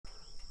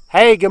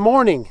Hey, good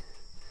morning.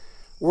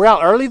 We're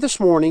out early this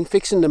morning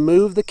fixing to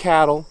move the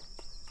cattle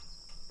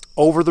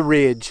over the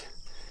ridge.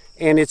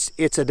 And it's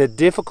a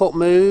difficult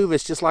move.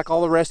 It's just like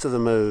all the rest of the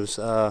moves.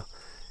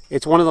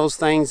 It's one of those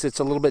things that's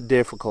a little bit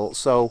difficult.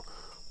 So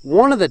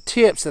one of the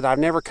tips that I've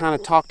never kind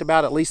of talked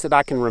about, at least that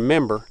I can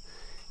remember,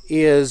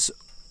 is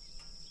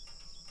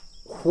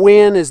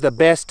when is the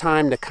best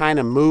time to kind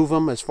of move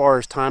them as far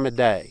as time of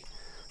day.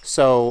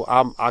 So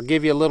I'll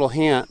give you a little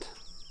hint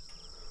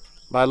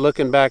by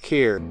looking back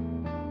here.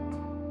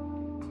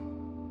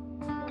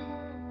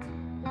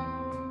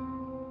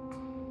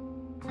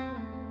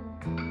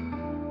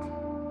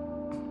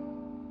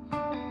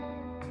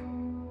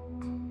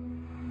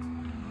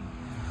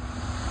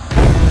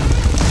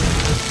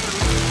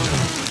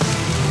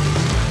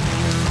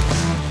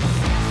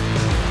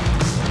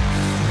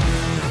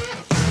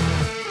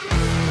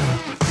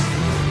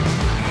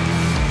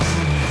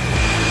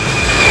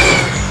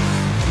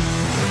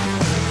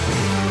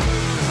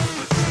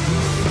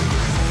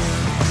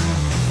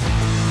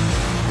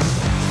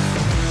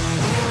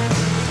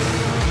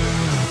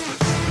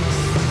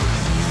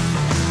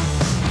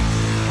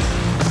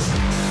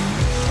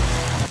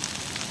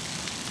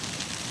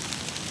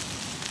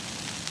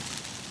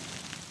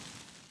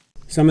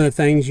 Some of the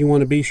things you want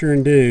to be sure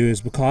and do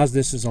is, because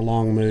this is a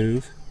long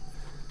move,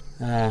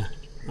 I'm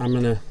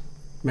going to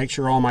make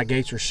sure all my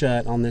gates are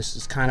shut on this.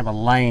 Is kind of a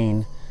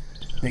lane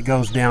that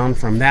goes down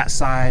from that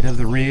side of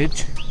the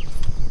ridge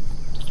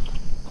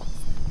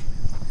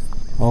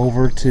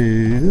over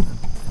to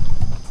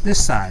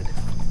this side.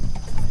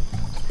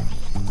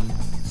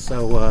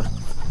 So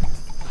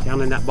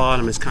down in that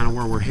bottom is kind of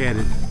where we're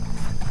headed.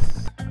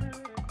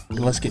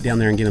 Let's get down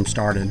there and get them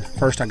started.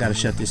 First I got to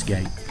shut this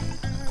gate.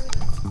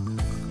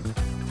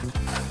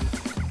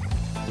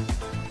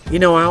 You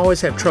know, I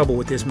always have trouble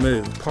with this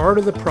move. Part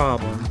of the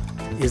problem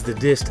is the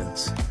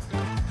distance.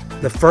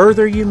 The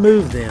further you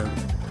move them,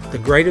 the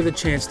greater the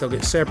chance they'll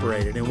get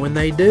separated. And when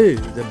they do,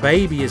 the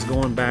baby is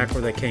going back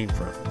where they came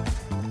from.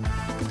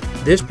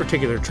 This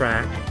particular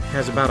track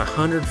has about a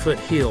 100-foot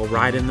hill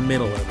right in the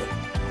middle of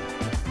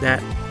it.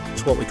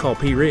 That's what we call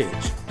P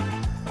Ridge.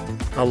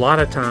 A lot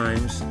of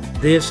times,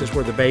 this is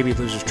where the baby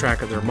loses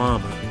track of their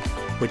mama,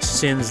 which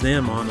sends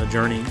them on a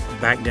journey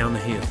back down the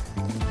hill.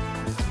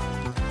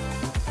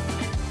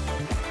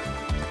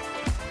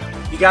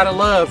 You gotta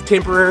love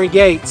temporary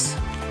gates.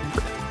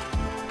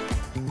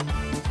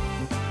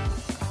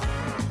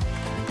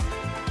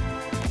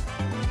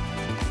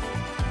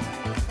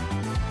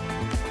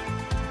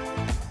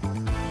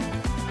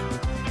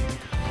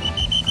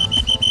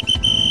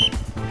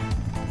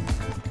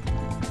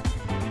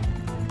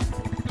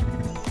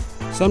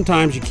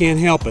 Sometimes you can't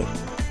help it.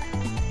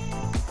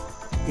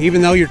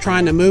 Even though you're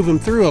trying to move them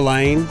through a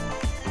lane,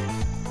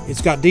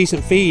 it's got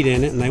decent feed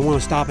in it and they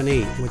want to stop and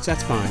eat, which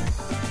that's fine.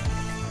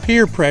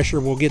 Peer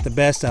pressure will get the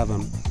best of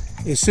them.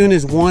 As soon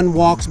as one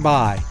walks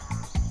by,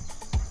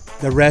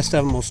 the rest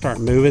of them will start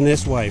moving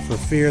this way for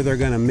fear they're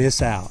going to miss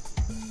out.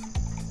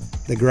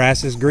 The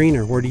grass is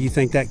greener. Where do you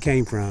think that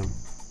came from?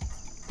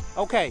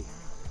 Okay,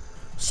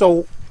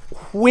 so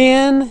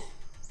when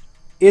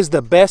is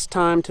the best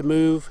time to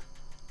move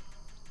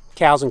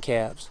cows and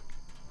calves?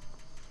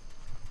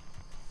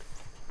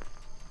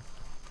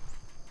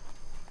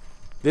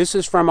 This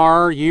is from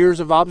our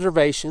years of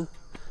observation,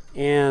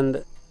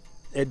 and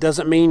it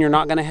doesn't mean you're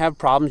not going to have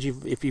problems.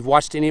 If you've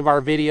watched any of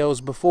our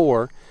videos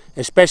before,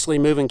 especially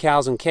moving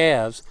cows and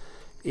calves,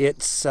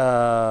 it's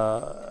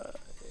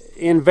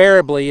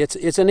invariably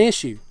it's an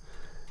issue.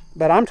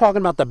 But I'm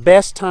talking about the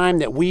best time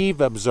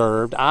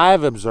that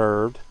I've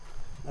observed,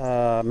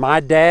 my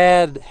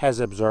dad has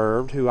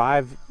observed, who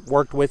I've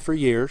worked with for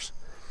years.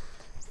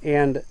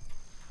 And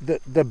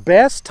the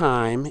best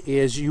time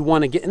is you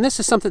want to get, and this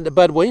is something that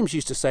Bud Williams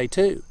used to say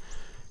too,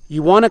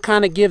 you want to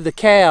kind of give the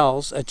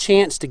cows a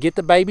chance to get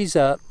the babies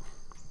up,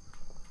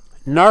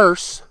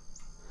 nurse,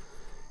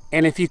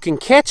 and if you can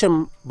catch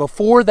them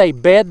before they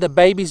bed the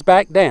babies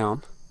back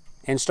down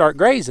and start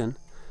grazing,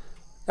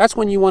 that's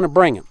when you want to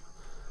bring them.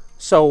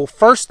 So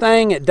first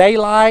thing at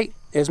daylight,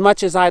 as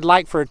much as I'd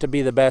like for it to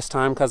be the best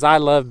time, because I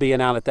love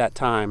being out at that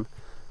time,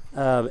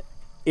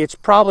 it's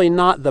probably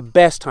not the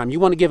best time.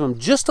 You want to give them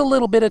just a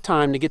little bit of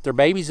time to get their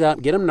babies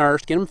up, get them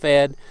nursed, get them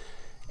fed,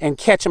 and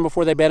catch them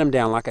before they bed them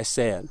down, like I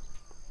said.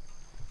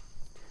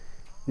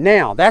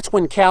 Now, that's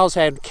when cows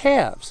had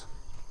calves.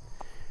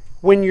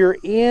 When you're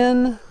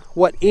in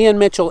what Ian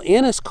Mitchell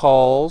Ennis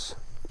calls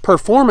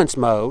performance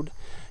mode,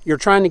 you're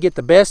trying to get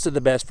the best of the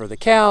best for the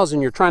cows,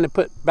 and you're trying to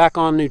put back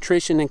on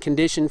nutrition and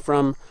condition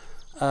from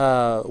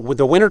with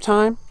the winter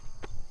time.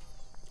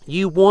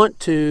 You want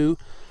to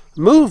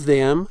move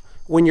them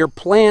when your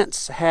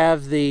plants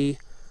have the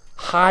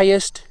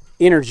highest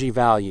energy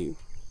value.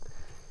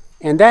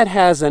 And that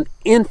has an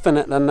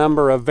infinite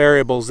number of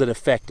variables that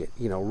affect it.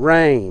 You know,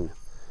 rain,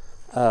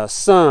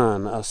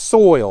 sun,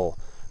 soil,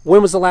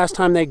 when was the last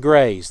time they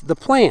grazed, the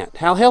plant,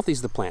 how healthy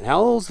is the plant,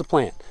 how old is the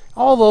plant,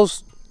 all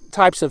those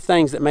types of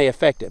things that may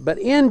affect it. But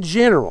in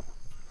general,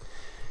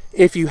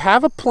 if you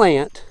have a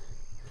plant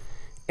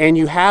and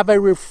you have a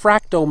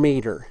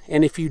refractometer,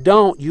 and if you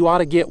don't, you ought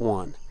to get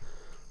one.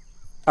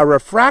 A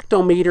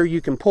refractometer,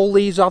 you can pull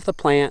leaves off the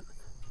plant,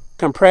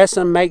 compress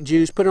them, make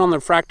juice, put it on the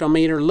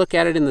refractometer, look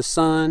at it in the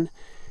sun,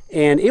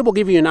 and it will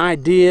give you an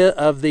idea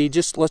of the,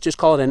 let's just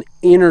call it an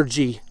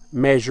energy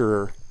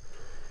measurer.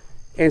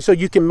 And so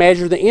you can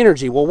measure the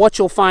energy. Well, what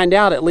you'll find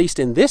out, at least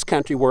in this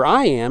country where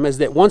I am, is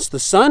that once the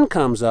sun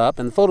comes up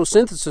and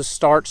photosynthesis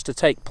starts to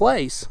take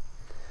place,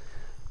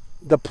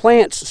 the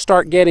plants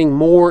start getting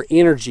more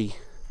energy.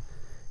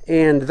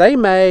 And they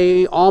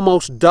may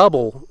almost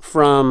double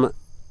from,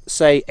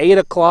 say, 8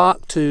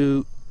 o'clock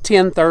to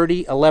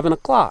 10:30, 11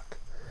 o'clock.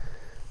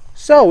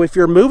 So if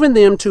you're moving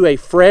them to a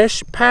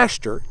fresh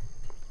pasture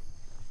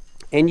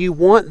and you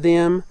want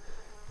them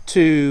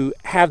to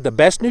have the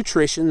best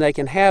nutrition they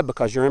can have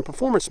because you're in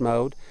performance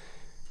mode,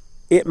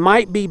 it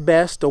might be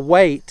best to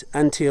wait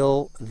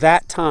until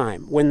that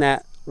time when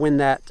that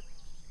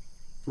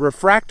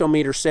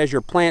refractometer says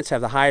your plants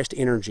have the highest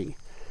energy.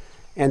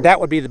 And that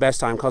would be the best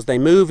time, because they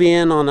move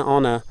in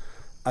on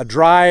a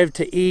drive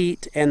to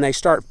eat, and they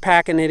start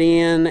packing it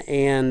in,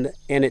 and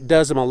it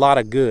does them a lot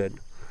of good.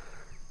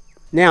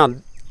 Now,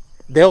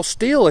 they'll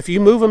still, if you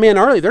move them in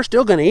early, they're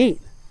still going to eat.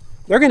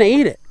 They're going to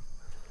eat it.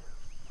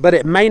 But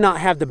it may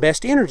not have the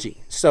best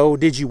energy. So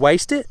did you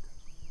waste it?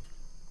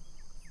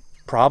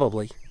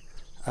 Probably.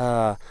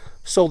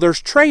 So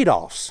there's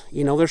trade-offs.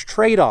 You know, there's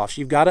trade-offs.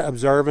 You've got to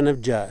observe and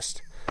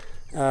adjust.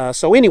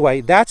 So anyway,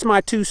 that's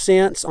my 2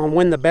 cents on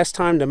when the best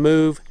time to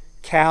move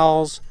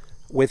cows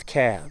with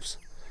calves.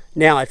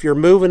 Now, if you're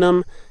moving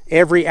them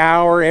every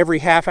hour, every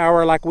half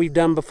hour like we've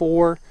done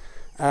before,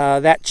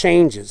 that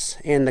changes.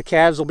 And the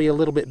calves will be a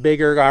little bit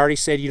bigger. I already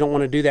said you don't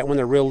want to do that when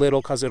they're real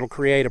little, because it'll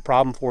create a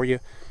problem for you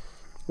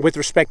with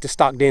respect to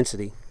stock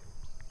density.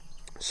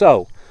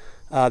 So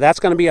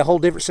that's going to be a whole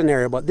different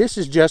scenario. But this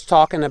is just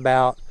talking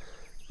about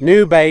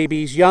new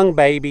babies, young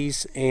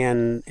babies,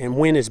 and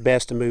when is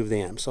best to move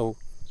them. So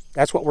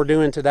that's what we're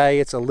doing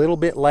today. It's a little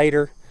bit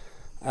later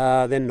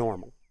than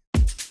normal.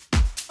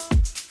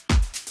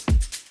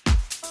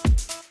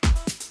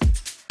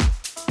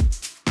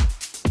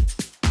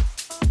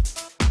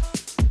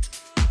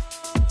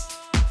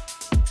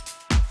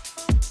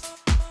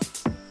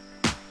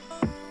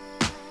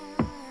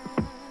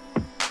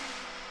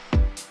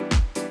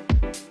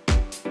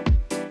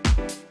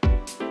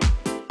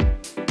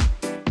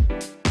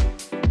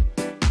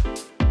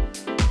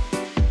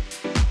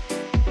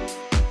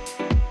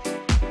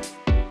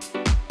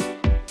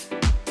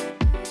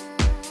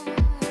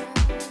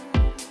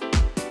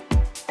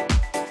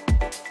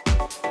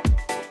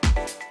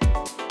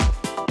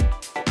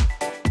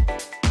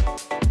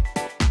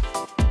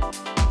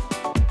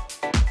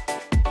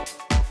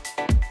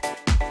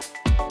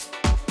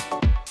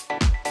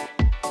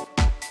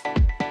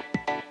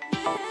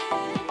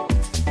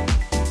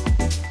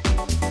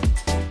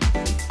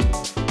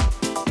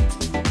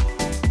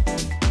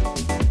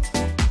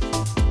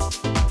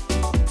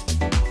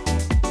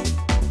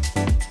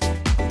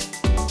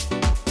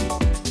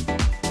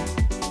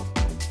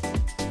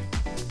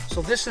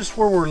 So this is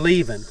where we're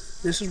leaving.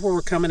 This is where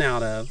we're coming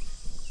out of.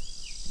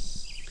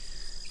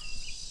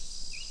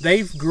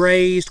 They've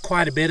grazed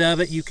quite a bit of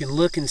it. You can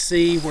look and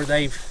see where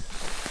they've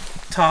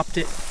topped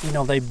it. You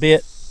know, they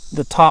bit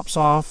the tops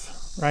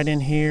off right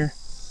in here,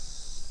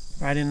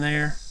 right in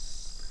there.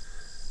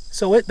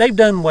 So they've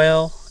done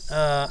well.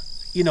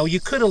 You know, you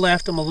could have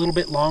left them a little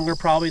bit longer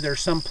probably.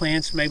 There's some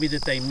plants maybe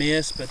that they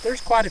missed, but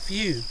there's quite a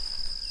few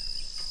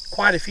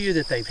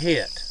that they've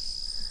hit.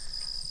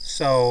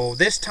 So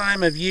this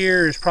time of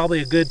year is probably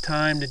a good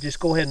time to just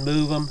go ahead and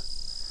move them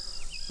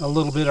a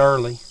little bit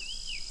early,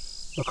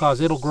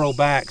 because it'll grow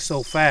back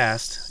so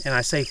fast. And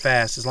I say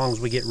fast as long as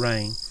we get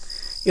rain.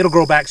 It'll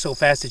grow back so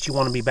fast that you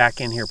want to be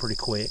back in here pretty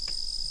quick.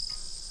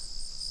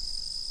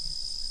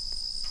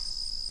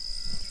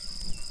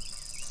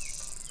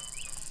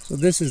 So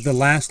this is the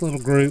last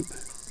little group.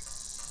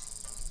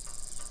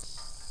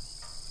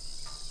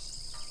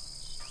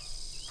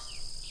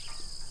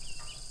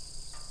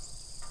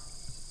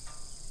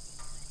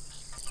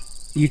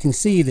 You can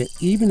see that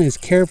even as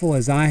careful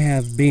as I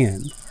have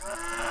been,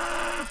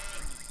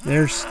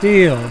 there's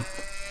still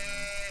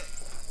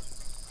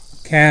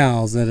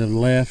cows that have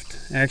left.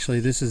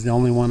 Actually, this is the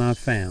only one I've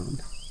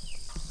found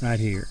right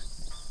here.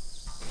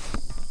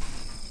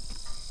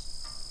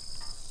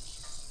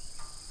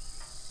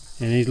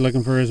 And he's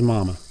looking for his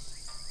mama.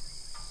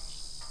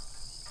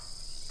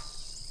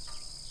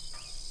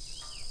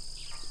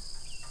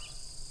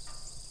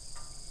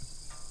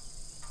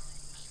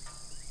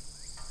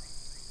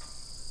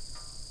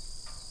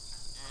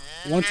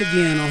 Once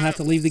again, I'll have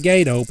to leave the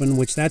gate open,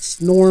 which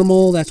that's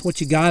normal. That's what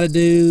you got to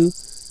do.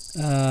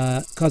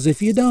 Because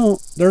if you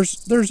don't,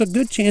 there's a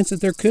good chance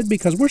that there could be,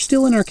 because we're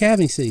still in our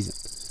calving season.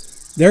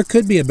 There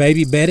could be a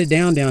baby bedded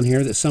down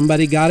here that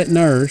somebody got it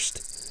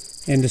nursed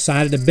and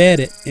decided to bed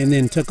it and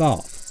then took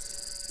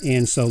off.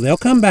 And so they'll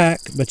come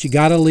back, but you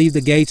got to leave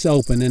the gates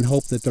open and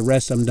hope that the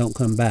rest of them don't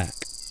come back.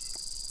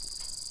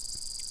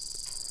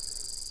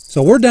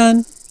 So we're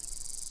done.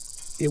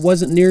 It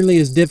wasn't nearly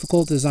as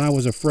difficult as I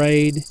was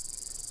afraid.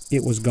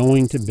 it was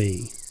going to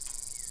be.